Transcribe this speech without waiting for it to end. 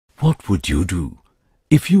What would you do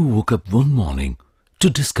if you woke up one morning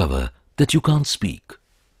to discover that you can't speak?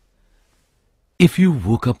 If you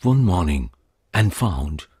woke up one morning and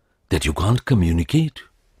found that you can't communicate?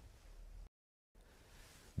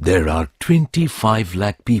 There are 25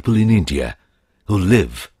 lakh people in India who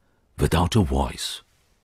live without a voice.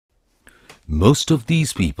 Most of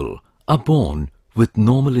these people are born with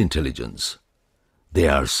normal intelligence. They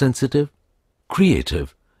are sensitive,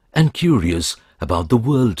 creative, and curious about the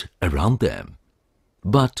world around them,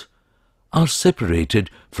 but are separated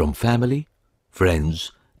from family,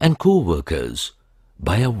 friends, and co-workers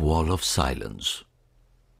by a wall of silence.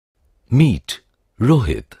 Meet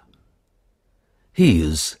Rohit. He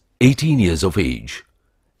is 18 years of age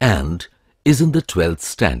and is in the 12th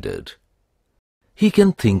standard. He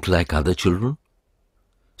can think like other children,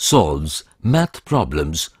 solves math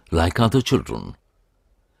problems like other children.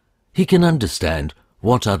 He can understand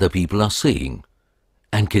what other people are saying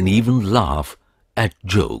and can even laugh at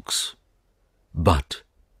jokes. But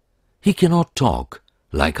he cannot talk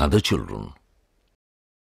like other children.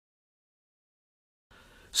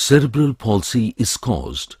 Cerebral palsy is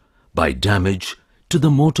caused by damage to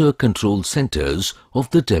the motor control centers of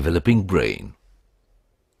the developing brain.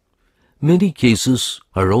 Many cases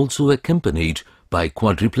are also accompanied by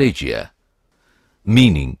quadriplegia,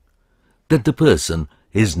 meaning that the person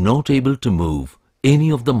is not able to move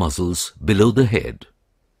any of the muscles below the head.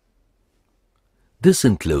 This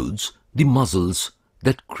includes the muscles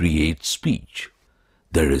that create speech.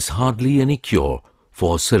 There is hardly any cure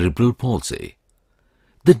for cerebral palsy.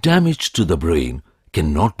 The damage to the brain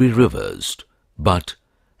cannot be reversed, but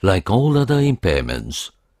like all other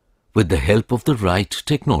impairments, with the help of the right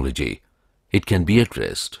technology, it can be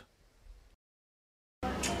addressed.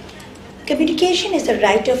 Communication is the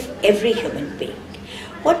right of every human being.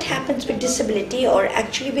 What happens with disability, or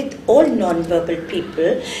actually with all non-verbal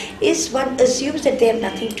people, is one assumes that they have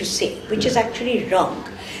nothing to say, which is actually wrong.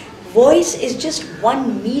 Voice is just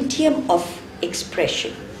one medium of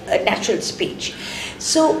expression, natural speech.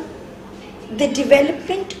 So the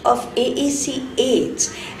development of AAC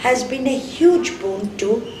aids has been a huge boon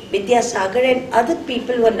to Vidyasagar and other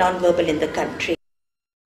people who are non-verbal in the country.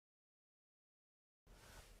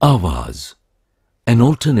 AVAZ, an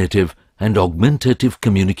alternative and augmentative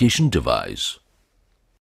communication device.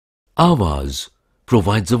 AVAZ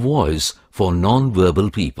provides a voice for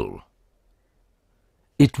non-verbal people.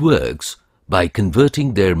 It works by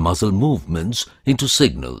converting their muscle movements into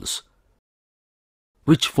signals,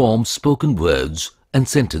 which form spoken words and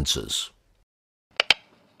sentences.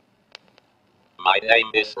 My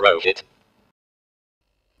name is Rohit.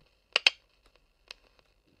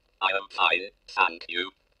 I am fine, thank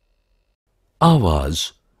you.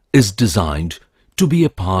 AVAZ is designed to be a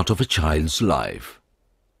part of a child's life.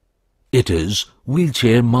 It is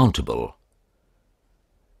wheelchair mountable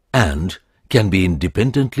and can be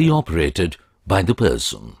independently operated by the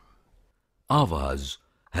person. AVAZ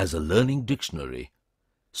has a learning dictionary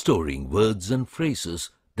storing words and phrases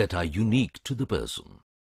that are unique to the person.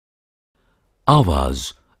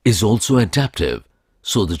 AVAZ is also adaptive,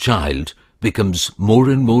 so the child becomes more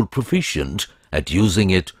and more proficient at using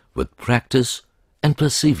it with practice and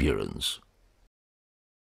perseverance.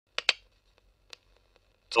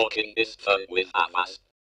 Talking is fun with AVAZ.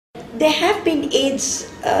 There have been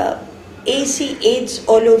aids, AC aids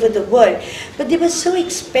all over the world, but they were so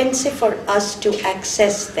expensive for us to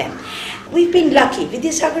access them. We've been lucky.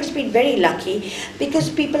 Vidyasagar has been very lucky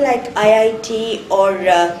because people like IIT or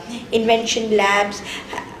Invention Labs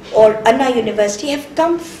or Anna University have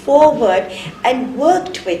come forward and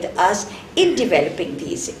worked with us in developing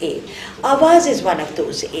these aids. AVAZ is one of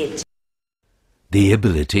those aids. The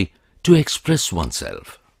ability to express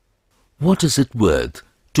oneself. What is it worth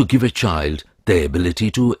to give a child the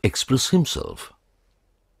ability to express himself?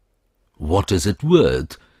 What is it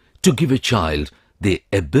worth to give a child the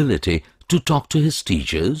ability to talk to his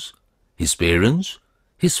teachers, his parents,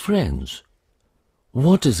 his friends?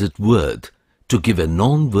 What is it worth to give a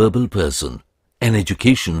non-verbal person an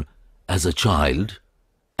education as a child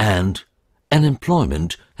and an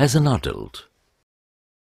employment as an adult?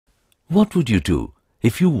 What would you do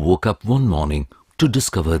if you woke up one morning to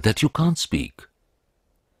discover that you can't speak?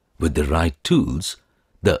 With the right tools,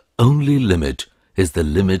 the only limit is the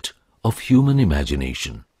limit of human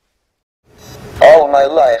imagination. All my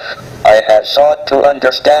life, I have sought to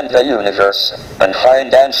understand the universe and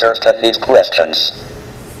find answers to these questions.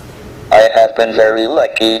 I have been very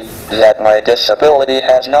lucky that my disability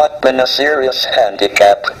has not been a serious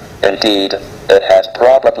handicap. Indeed, it has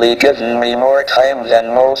probably given me more time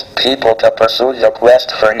than most people to pursue the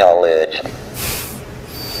quest for knowledge.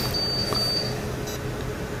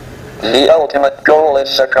 The ultimate goal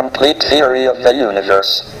is a complete theory of the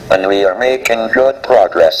universe, and we are making good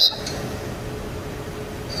progress.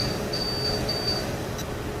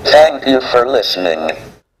 Thank you for listening.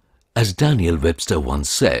 As Daniel Webster once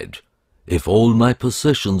said, if all my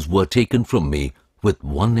possessions were taken from me with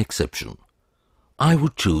one exception, I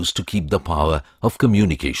would choose to keep the power of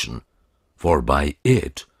communication, for by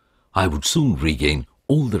it I would soon regain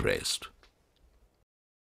all the rest.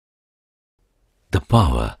 The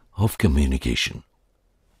power of communication.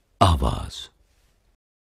 AVAZ.